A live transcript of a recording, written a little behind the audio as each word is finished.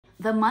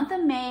The month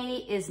of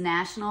May is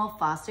National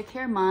Foster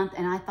Care Month,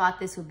 and I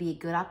thought this would be a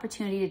good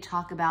opportunity to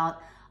talk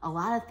about a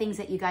lot of things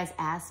that you guys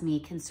asked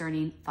me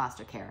concerning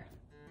foster care.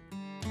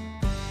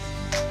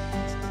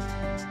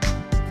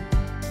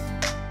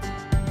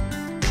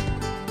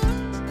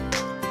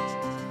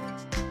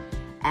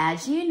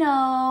 As you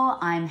know,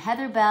 I'm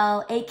Heather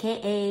Bell,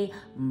 AKA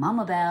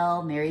Mama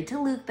Bell, married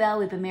to Luke Bell.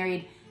 We've been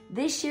married,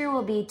 this year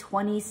will be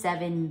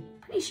 27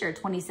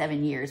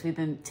 years. We've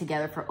been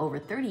together for over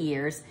 30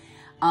 years.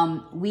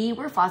 We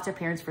were foster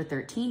parents for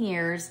 13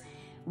 years.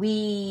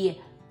 We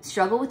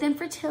struggled with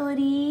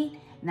infertility,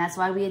 and that's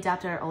why we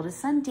adopted our oldest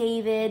son,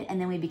 David,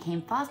 and then we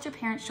became foster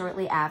parents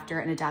shortly after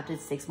and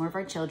adopted 6 more of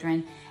our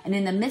children. And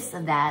in the midst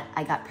of that,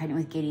 I got pregnant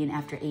with Gideon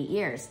after 8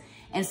 years.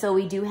 And so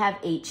we do have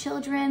 8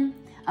 children.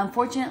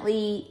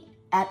 Unfortunately,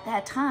 at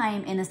that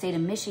time in the state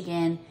of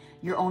Michigan,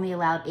 you're only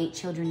allowed 8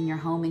 children in your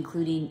home,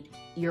 including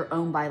your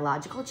own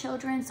biological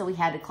children. So we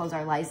had to close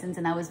our license,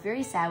 and I was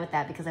very sad with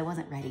that because I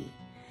wasn't ready.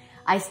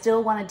 I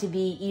still wanted to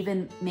be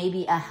even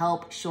maybe a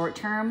help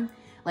short-term,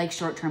 like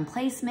short-term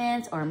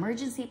placements or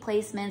emergency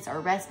placements or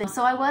respite.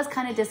 So I was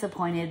kind of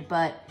disappointed,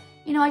 but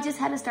you know, I just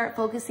had to start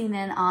focusing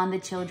in on the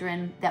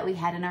children that we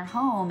had in our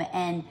home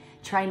and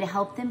trying to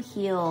help them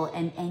heal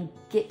and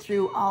get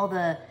through all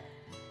the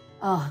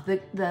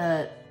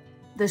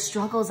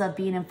struggles of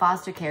being in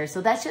foster care.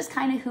 So that's just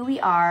kind of who we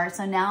are.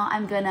 So now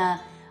I'm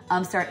gonna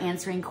start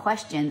answering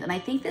questions. And I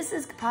think this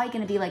is probably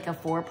gonna be like a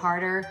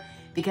 4-parter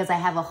because I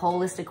have a whole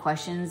list of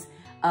questions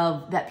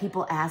that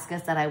people ask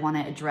us that I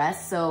wanna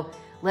address. So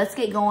let's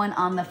get going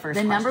on the first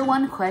question. The number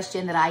 1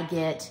 question that I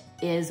get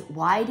is,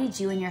 why did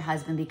you and your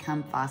husband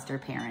become foster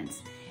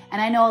parents?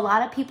 And I know a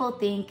lot of people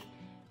think,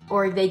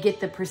 or they get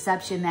the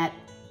perception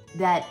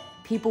that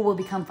people will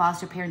become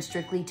foster parents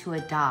strictly to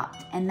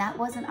adopt. And that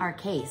wasn't our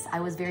case. I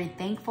was very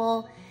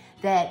thankful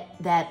that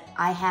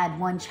I had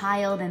 1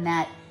 child and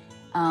that,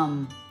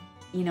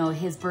 you know,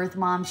 his birth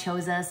mom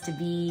chose us to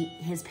be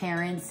his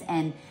parents,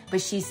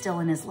 but she's still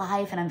in his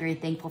life, and I'm very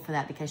thankful for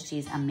that because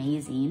she's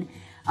amazing.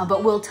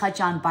 But we'll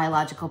touch on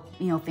biological,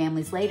 you know,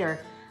 families later.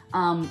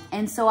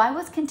 And so I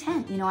was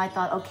content. You know, I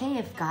thought, okay,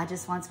 if God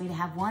just wants me to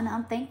have 1,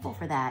 I'm thankful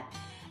for that.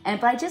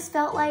 But I just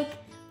felt like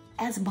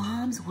as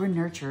moms, we're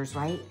nurturers,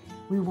 right?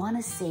 We want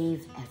to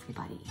save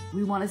everybody.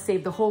 We want to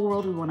save the whole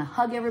world. We want to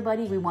hug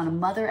everybody. We want to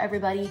mother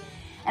everybody.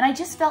 And I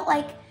just felt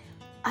like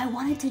I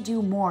wanted to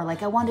do more.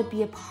 Like I wanted to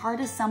be a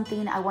part of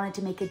something. I wanted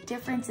to make a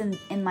difference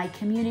in my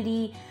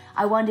community.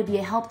 I wanted to be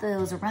a help to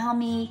those around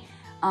me.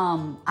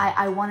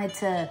 I wanted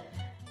to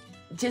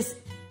just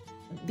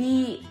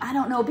be, I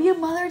don't know, be a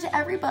mother to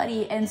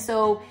everybody. And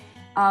so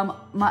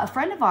a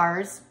friend of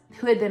ours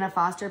who had been a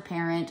foster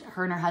parent,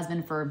 her and her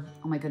husband for,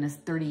 oh my goodness,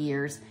 30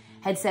 years,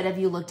 had said, have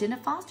you looked into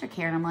foster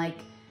care? And I'm like,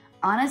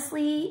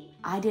 honestly,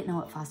 I didn't know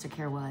what foster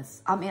care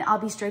was. I mean, I'll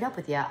be straight up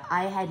with you.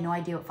 I had no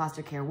idea what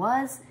foster care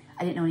was.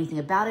 I didn't know anything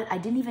about it. I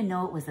didn't even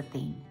know it was a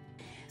thing.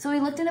 So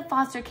we looked into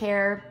foster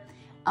care,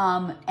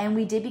 and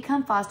we did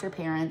become foster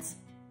parents,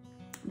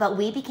 but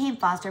we became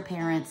foster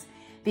parents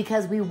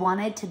because we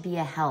wanted to be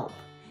a help.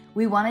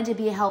 We wanted to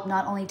be a help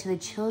not only to the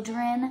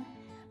children,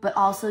 but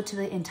also to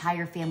the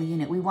entire family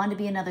unit. We wanted to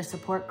be another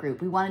support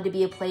group. We wanted to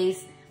be a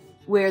place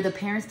where the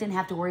parents didn't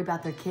have to worry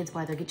about their kids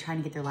while they're trying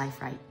to get their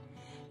life right.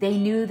 They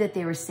knew that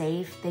they were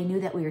safe. They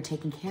knew that we were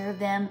taking care of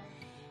them.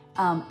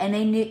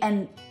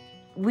 And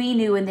we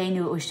knew and they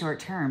knew it was short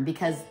term,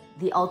 because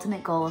the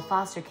ultimate goal of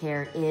foster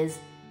care is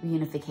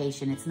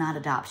reunification. It's not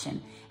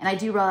adoption. And I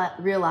do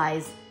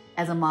realize,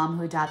 as a mom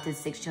who adopted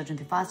 6 children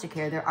through foster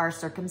care, there are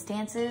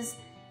circumstances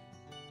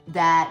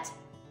that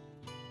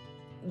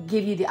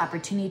give you the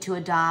opportunity to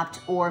adopt,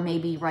 or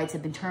maybe rights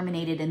have been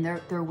terminated and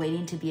they're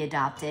waiting to be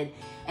adopted.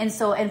 And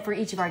for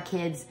each of our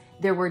kids,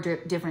 there were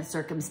different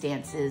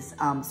circumstances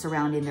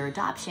surrounding their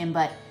adoption,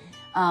 but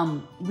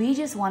we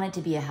just wanted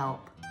to be a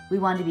help. We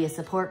wanted to be a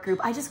support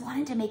group. I just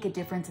wanted to make a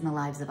difference in the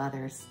lives of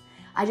others.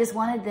 I just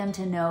wanted them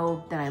to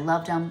know that I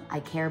loved them, I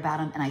care about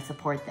them, and I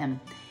support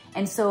them.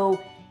 And so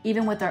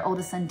even with our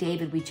oldest son,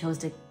 David, we chose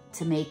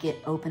to make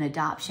it open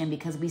adoption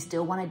because we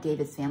still wanted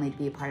David's family to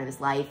be a part of his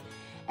life.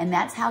 And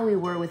that's how we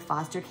were with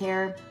foster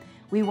care.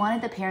 We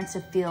wanted the parents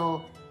to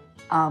feel,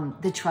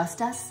 to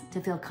trust us,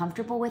 to feel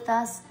comfortable with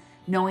us,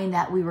 knowing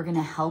that we were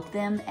gonna help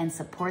them and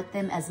support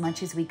them as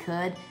much as we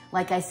could.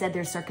 Like I said,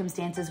 there's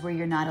circumstances where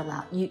you're not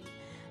allowed,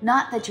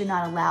 not that you're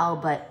not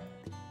allowed, but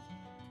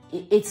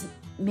it's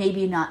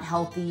maybe not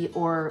healthy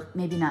or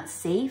maybe not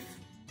safe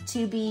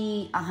to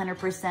be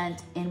 100%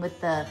 in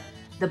with the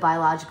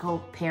biological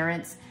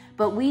parents.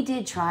 But we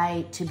did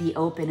try to be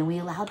open, and we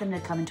allowed them to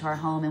come into our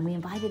home, and we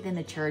invited them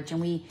to church, and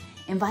we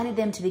invited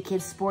them to the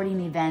kids' sporting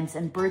events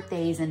and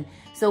birthdays. And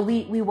so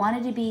we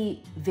wanted to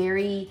be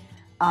very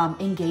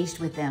engaged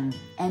with them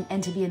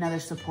and to be another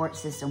support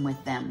system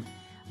with them.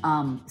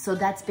 So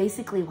that's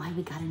basically why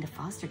we got into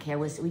foster care,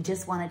 was we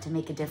just wanted to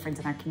make a difference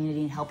in our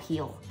community and help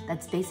heal.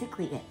 That's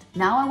basically it.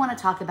 Now I want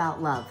to talk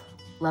about love.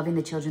 Loving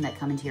the children that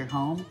come into your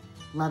home,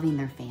 loving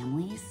their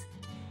families.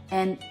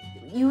 And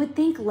you would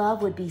think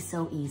love would be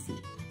so easy.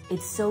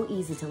 It's so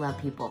easy to love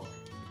people.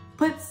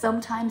 But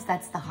sometimes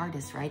that's the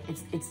hardest, right?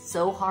 It's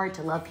so hard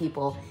to love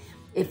people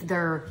if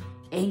they're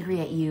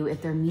angry at you,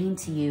 if they're mean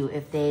to you,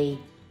 if they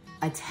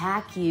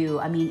attack you.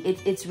 I mean,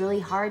 it's really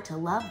hard to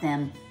love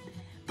them,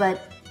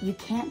 but you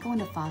can't go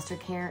into foster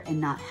care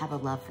and not have a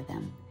love for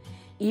them.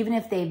 Even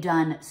if they've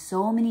done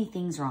so many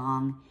things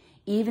wrong,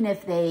 even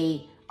if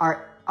they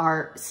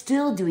are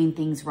still doing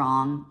things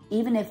wrong,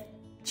 even if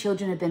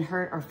children have been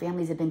hurt or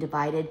families have been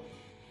divided,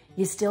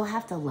 you still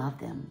have to love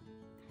them.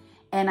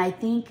 And I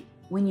think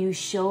when you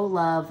show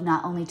love,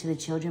 not only to the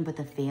children, but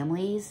the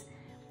families,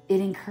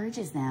 it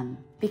encourages them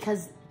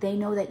because they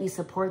know that you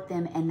support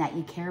them and that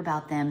you care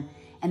about them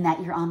and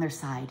that you're on their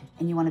side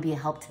and you want to be a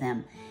help to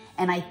them.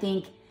 And I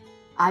think,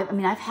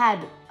 I've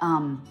had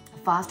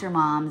foster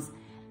moms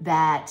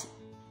that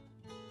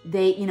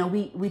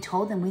we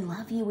told them, we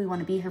love you, we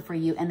want to be here for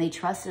you. And they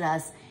trusted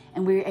us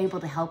and we were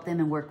able to help them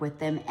and work with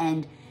them.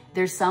 And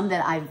there's some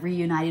that I've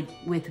reunited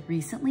with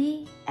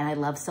recently and I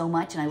love so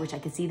much and I wish I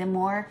could see them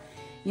more,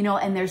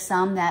 and there's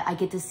some that I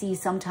get to see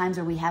sometimes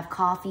or we have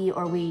coffee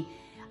or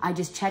I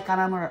just check on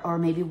them or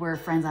maybe we're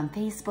friends on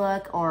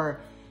Facebook or,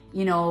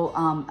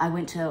 I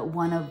went to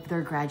one of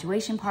their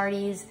graduation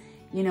parties,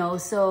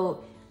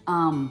 so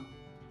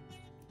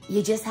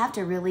you just have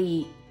to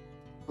really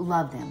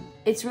love them.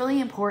 It's really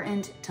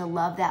important to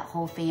love that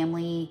whole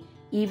family,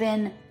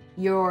 even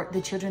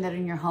the children that are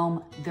in your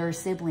home, their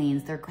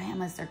siblings, their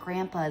grandmas, their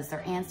grandpas,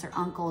 their aunts, their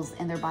uncles,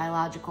 and their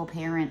biological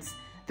parents,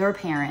 their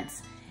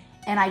parents.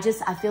 And I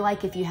feel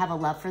like if you have a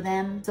love for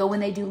them, so when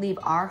they do leave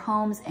our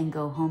homes and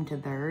go home to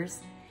theirs,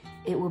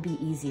 it will be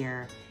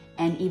easier.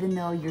 And even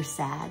though you're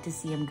sad to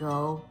see them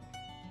go,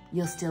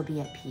 you'll still be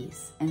at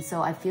peace. And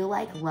so I feel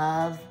like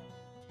love,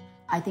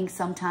 I think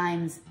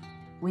sometimes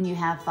when you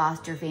have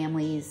foster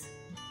families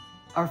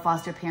or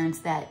foster parents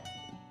that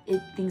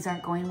things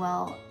aren't going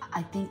well,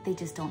 I think they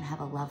just don't have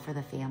a love for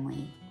the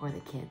family or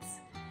the kids.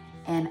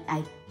 And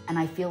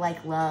I feel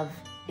like love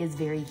is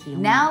very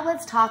healing. Now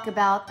let's talk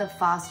about the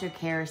foster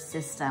care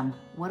system.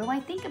 What do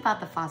I think about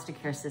the foster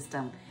care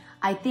system?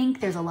 I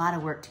think there's a lot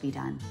of work to be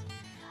done.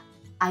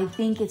 I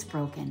think it's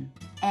broken.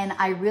 And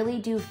I really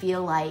do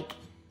feel like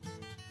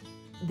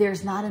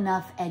there's not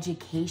enough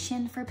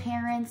education for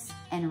parents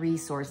and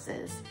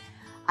resources.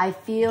 I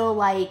feel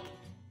like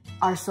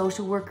our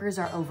social workers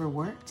are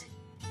overworked.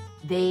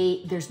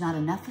 There's not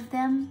enough of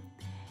them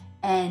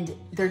and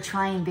they're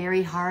trying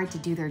very hard to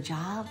do their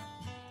job.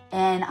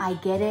 And I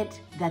get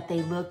it that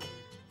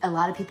a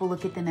lot of people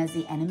look at them as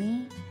the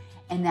enemy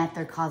and that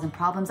they're causing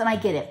problems. And I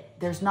get it.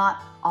 There's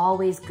not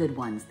always good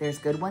ones. There's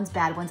good ones,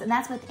 bad ones, and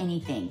that's with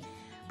anything.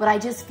 But I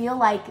just feel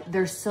like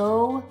they're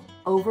so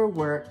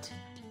overworked,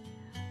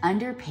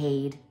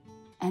 underpaid,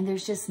 and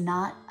there's just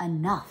not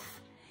enough.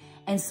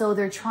 And so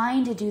they're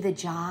trying to do the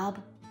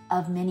job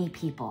of many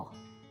people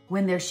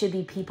when there should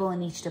be people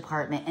in each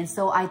department. And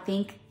so I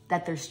think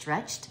that they're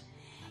stretched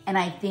and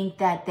I think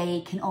that they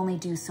can only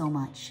do so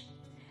much.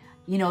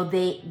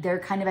 They're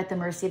kind of at the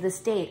mercy of the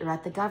state or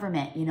at the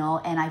government,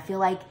 and I feel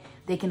like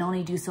they can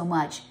only do so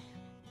much.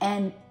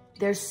 And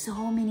there's so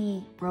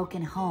many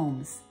broken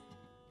homes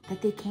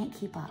that they can't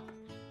keep up.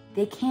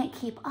 They can't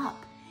keep up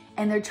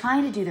and they're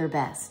trying to do their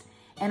best.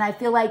 And I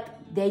feel like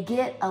they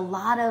get a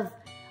lot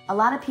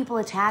of people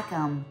attack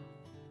them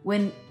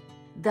when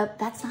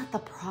that's not the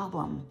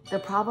problem. The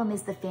problem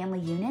is the family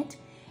unit.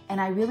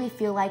 And I really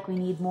feel like we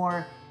need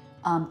more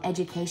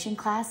education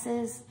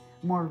classes,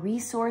 more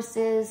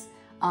resources,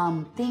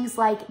 things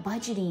like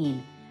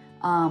budgeting,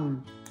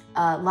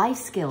 life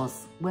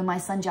skills. When my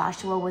son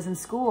Joshua was in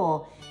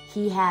school,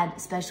 he had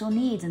special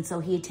needs. And so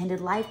he attended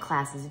life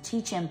classes to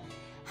teach him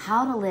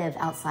how to live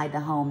outside the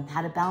home,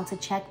 how to balance a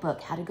checkbook,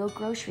 how to go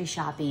grocery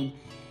shopping,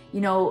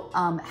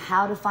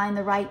 how to find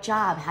the right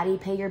job, how do you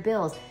pay your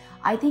bills?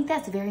 I think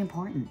that's very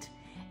important.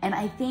 And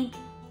I think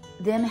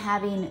them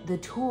having the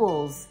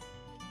tools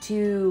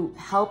to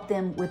help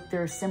them with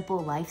their simple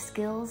life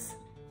skills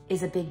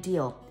is a big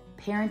deal.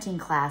 Parenting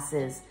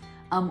classes,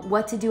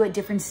 what to do at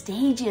different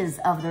stages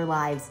of their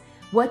lives,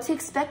 what to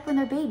expect when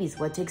they're babies,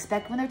 what to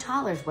expect when they're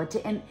toddlers,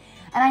 and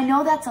I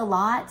know that's a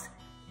lot,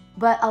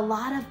 but a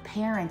lot of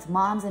parents,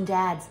 moms and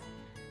dads,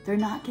 they're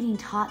not getting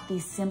taught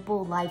these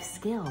simple life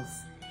skills.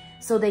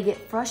 So they get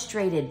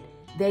frustrated.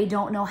 They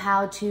don't know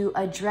how to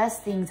address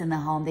things in the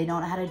home. They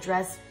don't know how to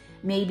address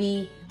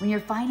maybe when your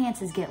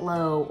finances get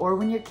low or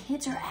when your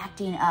kids are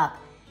acting up.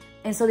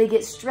 And so they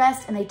get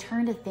stressed and they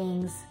turn to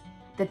things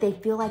that they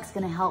feel like is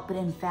going to help, but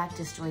in fact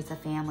destroys the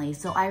family.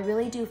 So I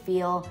really do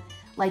feel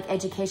like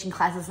education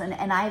classes,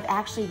 and I've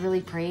actually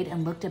really prayed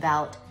and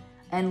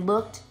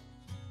looked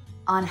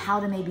on how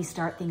to maybe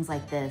start things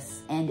like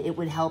this, and it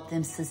would help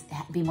them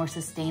be more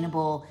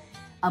sustainable,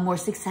 more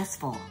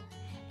successful,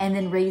 and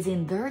then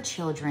raising their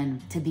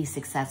children to be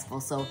successful.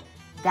 So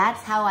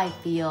that's how I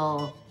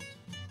feel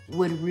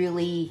would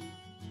really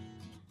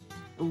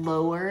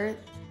lower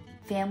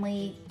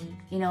family,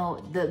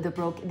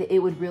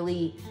 it would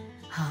really,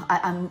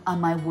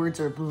 my words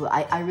are blue.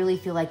 I really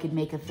feel like it'd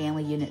make a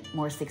family unit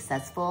more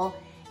successful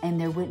and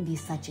there wouldn't be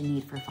such a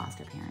need for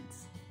foster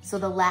parents. So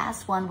the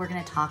last one we're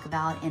gonna talk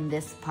about in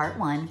this part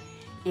one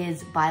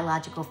is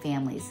biological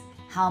families.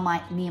 How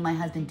me and my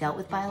husband dealt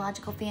with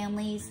biological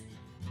families,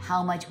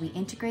 how much we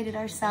integrated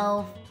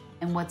ourselves,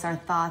 and what's our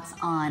thoughts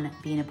on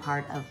being a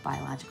part of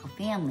biological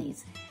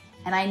families.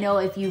 And I know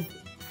if you've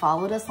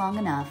followed us long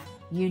enough,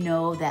 you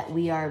know that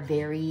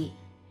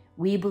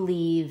we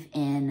believe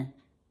in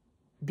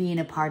being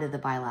a part of the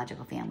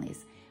biological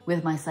families.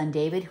 With my son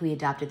David, who we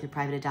adopted through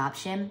private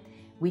adoption,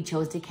 we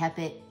chose to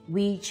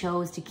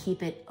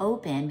keep it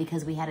open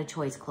because we had a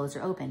choice, closed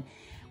or open.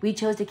 We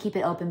chose to keep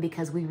it open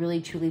because we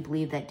really truly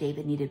believed that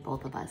David needed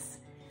both of us,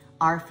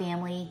 our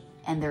family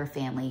and their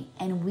family.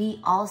 And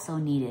we also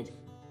needed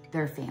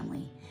their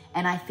family.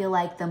 And I feel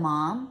like the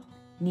mom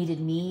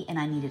needed me and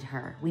I needed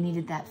her. We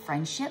needed that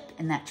friendship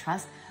and that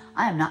trust.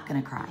 I am not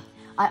gonna cry.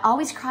 I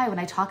always cry when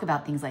I talk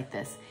about things like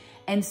this.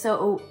 And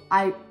so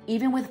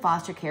even with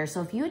foster care,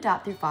 so if you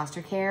adopt through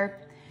foster care,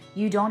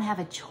 you don't have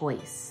a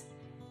choice.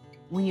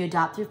 When you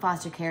adopt through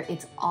foster care,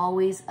 it's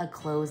always a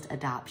closed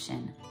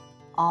adoption,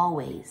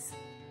 always.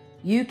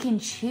 You can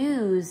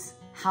choose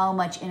how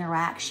much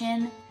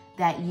interaction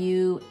that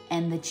you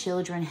and the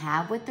children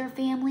have with their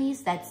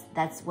families.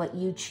 That's what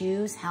you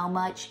choose, how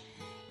much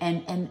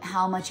and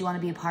how much you want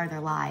to be a part of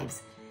their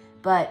lives.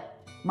 But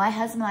my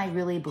husband and I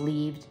really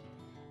believed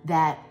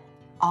that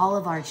all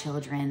of our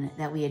children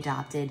that we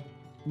adopted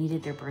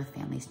needed their birth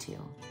families too.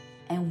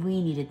 And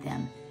we needed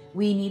them.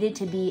 We needed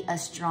to be a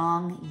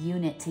strong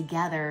unit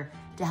together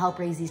to help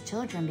raise these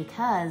children,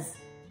 because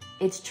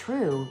it's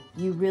true,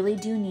 you really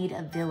do need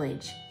a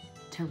village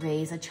to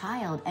raise a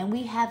child. And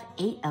we have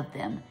 8 of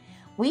them.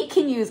 We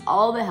can use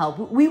all the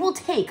help. We will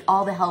take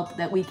all the help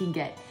that we can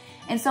get.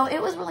 And so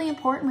it was really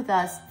important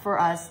for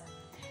us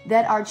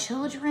that our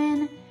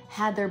children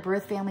had their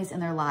birth families in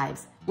their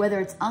lives, whether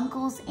it's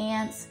uncles,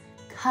 aunts,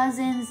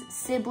 cousins,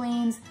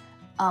 siblings,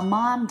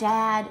 mom,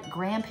 dad,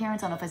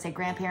 grandparents. I don't know if I say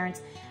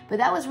grandparents, but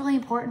that was really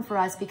important for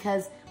us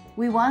because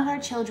we wanted our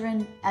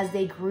children, as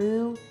they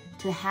grew,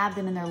 to have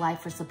them in their life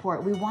for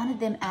support. We wanted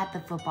them at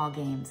the football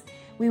games.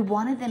 We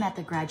wanted them at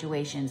the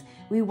graduations.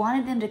 We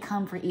wanted them to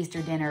come for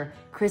Easter dinner,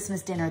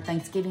 Christmas dinner,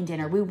 Thanksgiving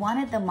dinner. We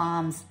wanted the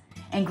moms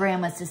and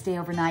grandmas to stay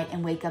overnight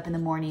and wake up in the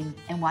morning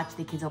and watch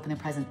the kids open their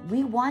presents.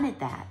 We wanted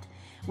that.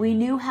 We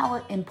knew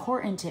how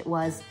important it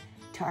was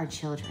to our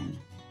children,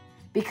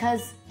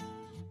 because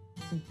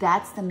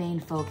that's the main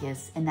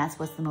focus, and that's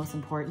what's the most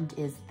important,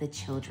 is the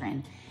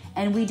children.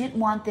 And we didn't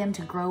want them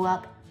to grow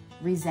up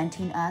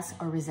resenting us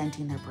or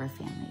resenting their birth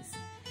families.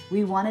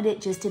 We wanted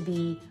it just to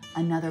be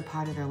another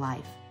part of their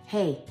life.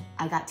 Hey,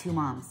 I got 2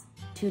 moms,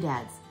 2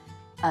 dads,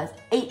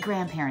 8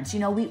 grandparents. You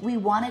know, we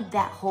wanted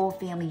that whole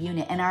family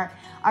unit. And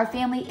our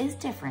family is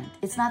different.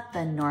 It's not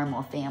the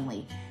normal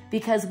family,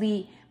 because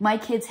my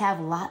kids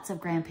have lots of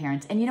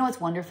grandparents. And you know what's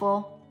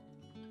wonderful?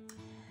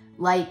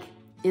 Like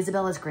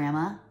Isabella's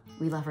grandma,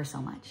 we love her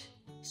so much.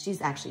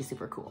 She's actually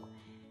super cool.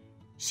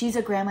 She's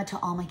a grandma to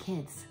all my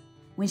kids.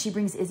 When she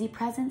brings Izzy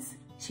presents,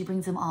 she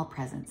brings them all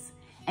presents.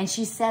 And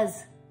she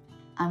says,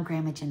 I'm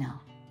Grandma Janelle.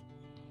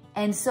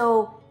 And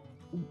so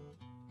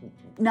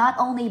not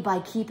only by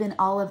keeping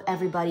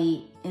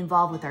everybody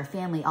involved with our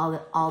family,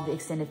 all the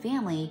extended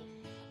family,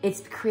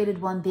 it's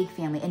created one big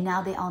family. And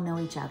now they all know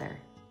each other.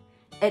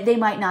 They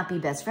might not be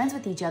best friends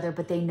with each other,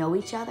 but they know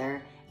each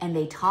other and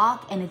they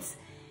talk, and it's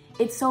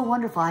so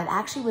wonderful. I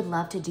actually would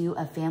love to do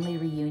a family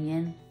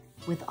reunion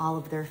with all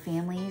of their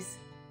families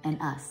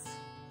and us.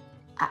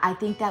 I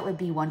think that would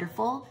be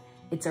wonderful.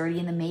 It's already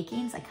in the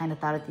makings. I kind of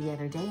thought it the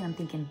other day, and I'm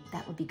thinking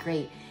that would be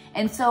great.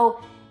 And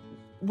so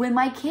when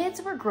my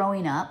kids were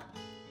growing up,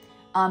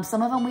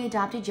 some of them we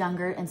adopted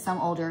younger and some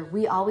older,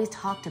 we always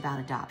talked about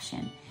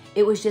adoption.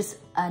 It was just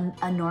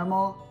a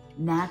normal,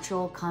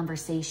 natural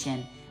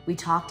conversation. We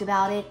talked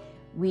about it.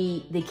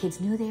 The kids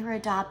knew they were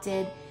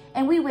adopted.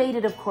 And we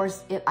waited, of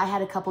course. I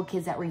had a couple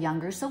kids that were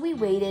younger, so we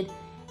waited.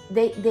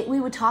 We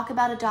would talk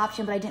about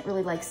adoption, but I didn't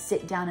really like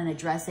sit down and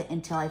address it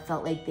until I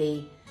felt like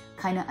they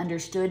kind of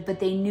understood. But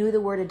they knew the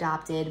word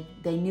adopted.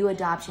 They knew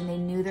adoption. They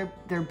knew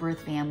their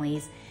birth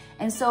families.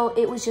 And so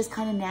it was just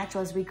kind of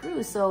natural as we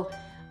grew. So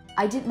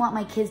I didn't want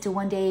my kids to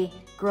one day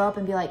grow up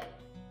and be like,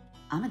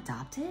 I'm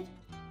adopted?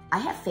 I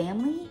have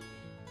family?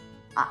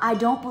 I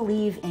don't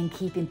believe in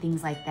keeping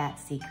things like that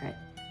secret,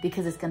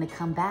 because it's going to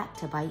come back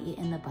to bite you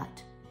in the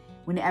butt.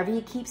 Whenever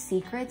you keep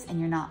secrets and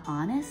you're not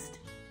honest,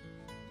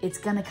 it's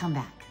going to come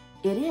back.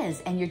 It is.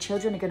 And your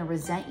children are going to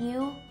resent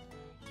you,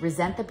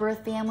 resent the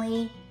birth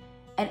family.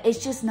 And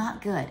it's just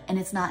not good. And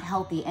it's not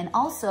healthy. And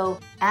also,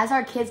 as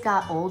our kids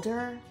got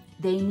older,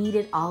 they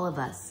needed all of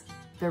us,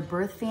 their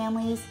birth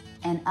families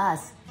and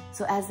us.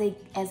 So as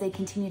they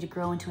continue to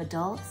grow into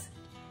adults,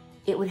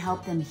 it would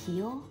help them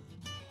heal.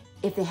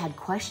 If they had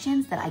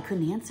questions that I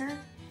couldn't answer,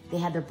 they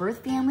had their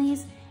birth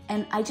families.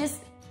 And I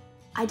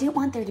didn't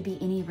want there to be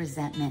any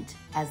resentment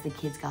as the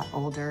kids got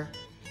older.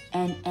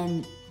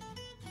 And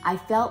I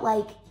felt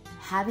like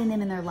having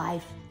them in their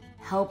life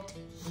helped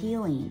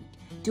healing.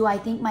 Do I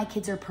think my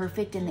kids are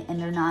perfect and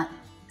they're not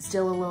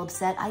still a little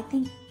upset? I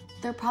think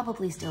they're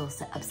probably still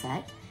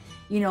upset,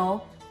 you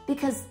know,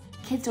 because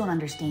kids don't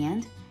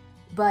understand.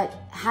 But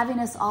having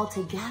us all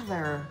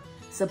together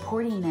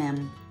supporting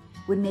them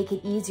would make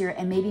it easier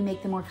and maybe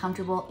make them more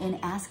comfortable in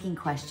asking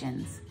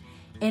questions,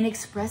 in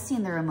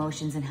expressing their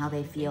emotions and how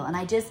they feel. And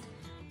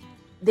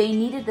they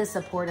needed the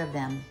support of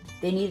them.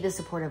 They needed the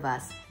support of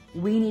us.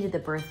 We needed the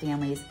birth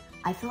families.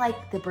 I feel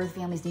like the birth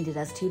families needed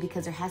us too,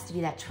 because there has to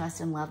be that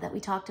trust and love that we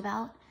talked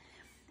about.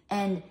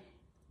 And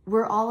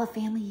we're all a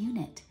family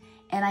unit.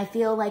 And I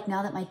feel like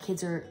now that my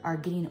kids are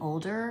getting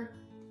older,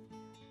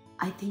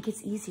 I think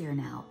it's easier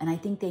now. And I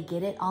think they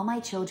get it. All my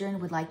children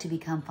would like to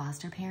become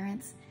foster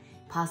parents,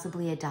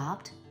 possibly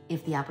adopt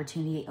if the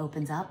opportunity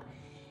opens up,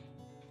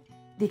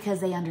 because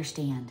they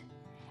understand.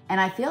 And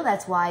I feel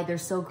that's why they're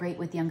so great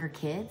with younger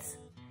kids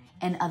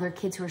and other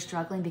kids who are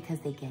struggling, because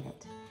they get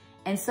it.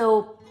 And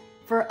so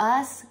for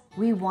us,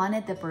 we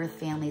wanted the birth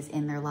families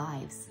in their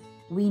lives.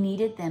 We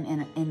needed them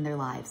in their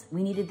lives.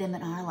 We needed them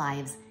in our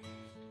lives,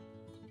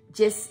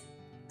 just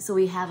so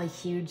we have a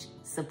huge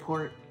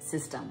support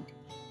system,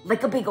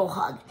 like a big old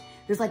hug.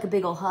 There's like a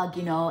big old hug,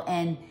 you know,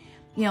 and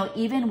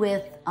even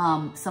with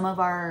some of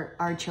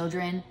our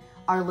children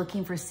are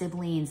looking for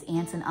siblings,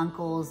 aunts and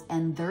uncles,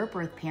 and their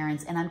birth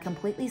parents. And I'm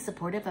completely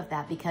supportive of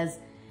that, because,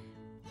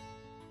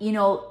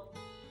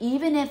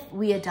 even if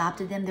we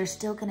adopted them, there's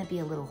still gonna be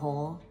a little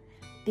hole,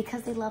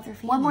 because they love their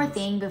families. One more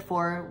thing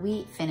before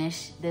we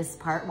finish this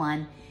part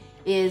 1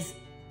 is,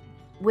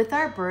 with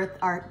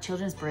our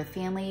children's birth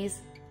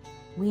families,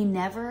 we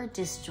never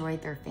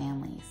destroyed their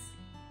families.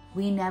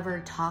 We never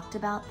talked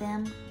about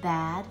them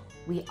bad.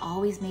 We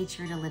always made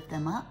sure to lift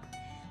them up.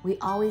 We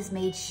always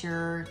made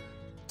sure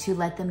to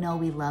let them know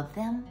we love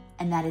them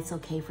and that it's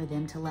okay for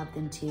them to love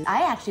them too.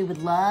 I actually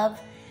would love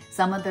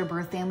some of their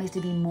birth families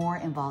to be more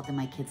involved in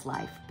my kids'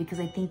 life, because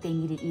I think they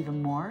need it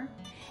even more.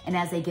 And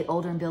as they get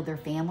older and build their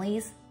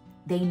families,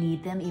 they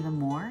need them even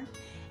more.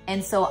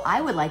 And so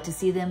I would like to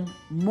see them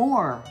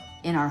more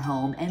in our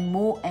home and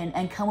more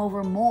and come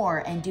over more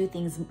and do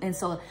things. And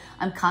so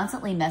I'm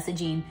constantly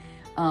messaging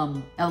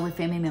elderly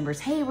family members,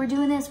 hey, we're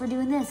doing this,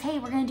 hey,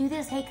 we're gonna do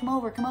this, hey, come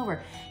over,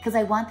 because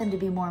I want them to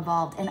be more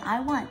involved, and I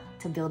want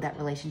to build that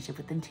relationship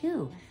with them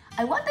too.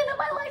 I want them in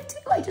my life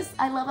too.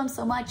 I love them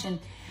so much. And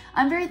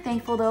I'm very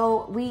thankful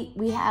though,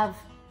 we have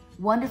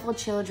wonderful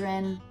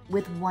children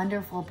with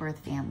wonderful birth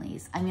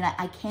families. I mean,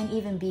 I can't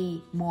even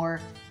be more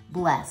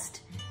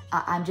blessed.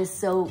 I'm just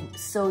so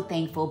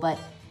thankful. But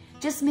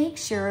just make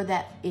sure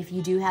that if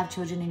you do have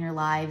children in your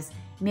lives,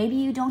 maybe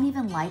you don't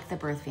even like the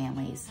birth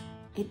families.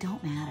 It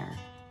don't matter.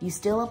 You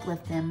still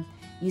uplift them,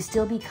 you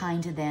still be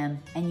kind to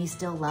them, and you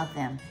still love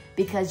them,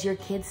 because your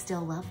kids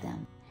still love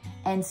them.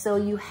 And so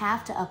you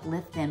have to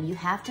uplift them. You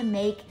have to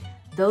make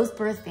those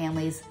birth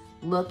families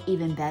look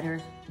even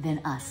better than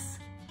us.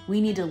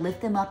 We need to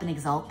lift them up and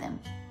exalt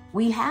them.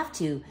 We have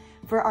to,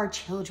 for our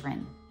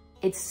children.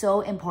 It's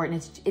so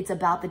important. It's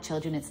about the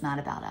children. It's not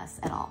about us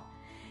at all.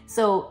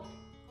 So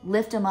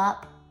lift them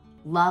up,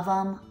 love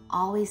them,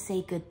 always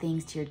say good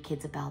things to your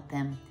kids about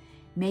them.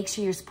 Make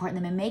sure you're supporting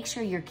them, and make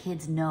sure your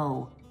kids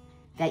know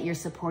that you're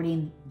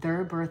supporting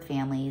their birth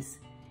families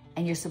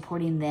and you're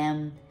supporting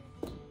them.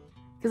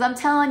 Because I'm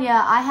telling you,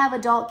 I have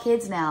adult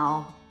kids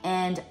now,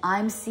 and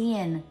I'm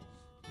seeing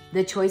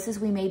the choices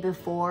we made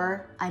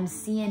before. I'm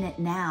seeing it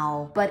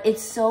now, but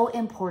it's so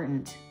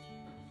important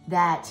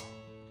that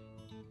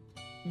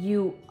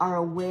you are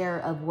aware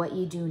of what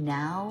you do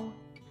now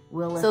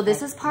will affect. So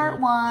this is part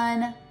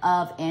 1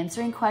 of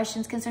answering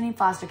questions concerning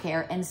foster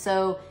care. And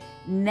so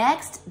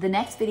the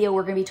next video,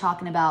 we're gonna be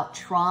talking about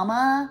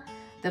trauma,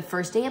 the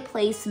first day of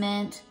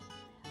placement,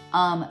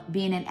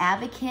 being an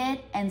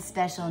advocate, and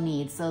special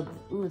needs. So,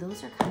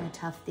 those are kind of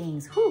tough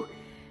things. Whew.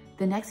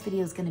 The next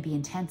video is gonna be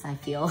intense, I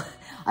feel.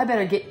 I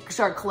better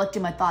start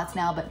collecting my thoughts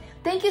now, but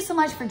thank you so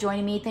much for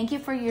joining me. Thank you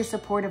for your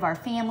support of our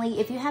family.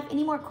 If you have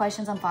any more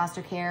questions on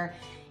foster care,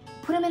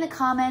 put them in the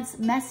comments,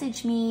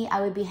 message me.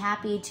 I would be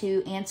happy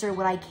to answer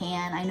what I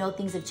can. I know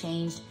things have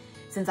changed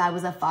since I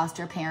was a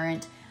foster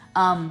parent,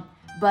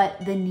 but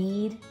the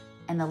need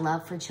and the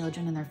love for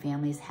children and their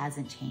families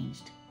hasn't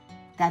changed.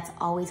 That's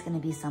always gonna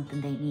be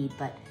something they need,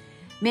 but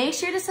make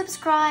sure to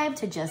subscribe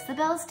to Just the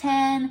Bells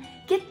 10.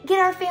 Get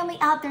our family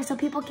out there so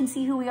people can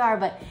see who we are.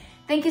 But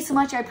thank you so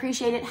much, I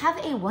appreciate it.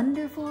 Have a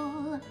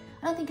wonderful, I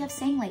don't think I've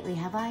sang lately,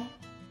 have I?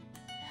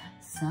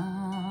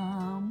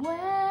 Somewhere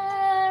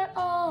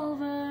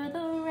over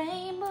the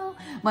rainbow.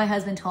 My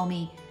husband told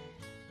me,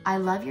 I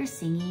love your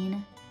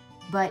singing,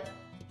 but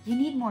you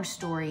need more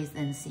stories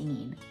than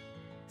singing.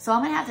 So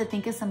I'm gonna have to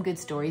think of some good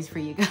stories for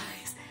you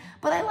guys.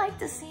 But I like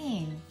to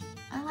sing.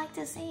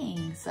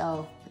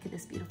 So look at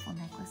this beautiful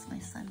necklace my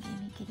son gave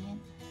me, Gideon.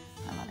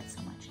 I love it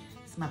so much.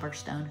 It's my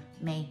birthstone,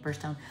 May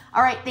birthstone.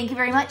 All right, thank you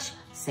very much.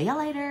 See ya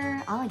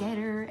later,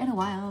 alligator, in a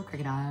while,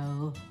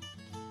 crocodile.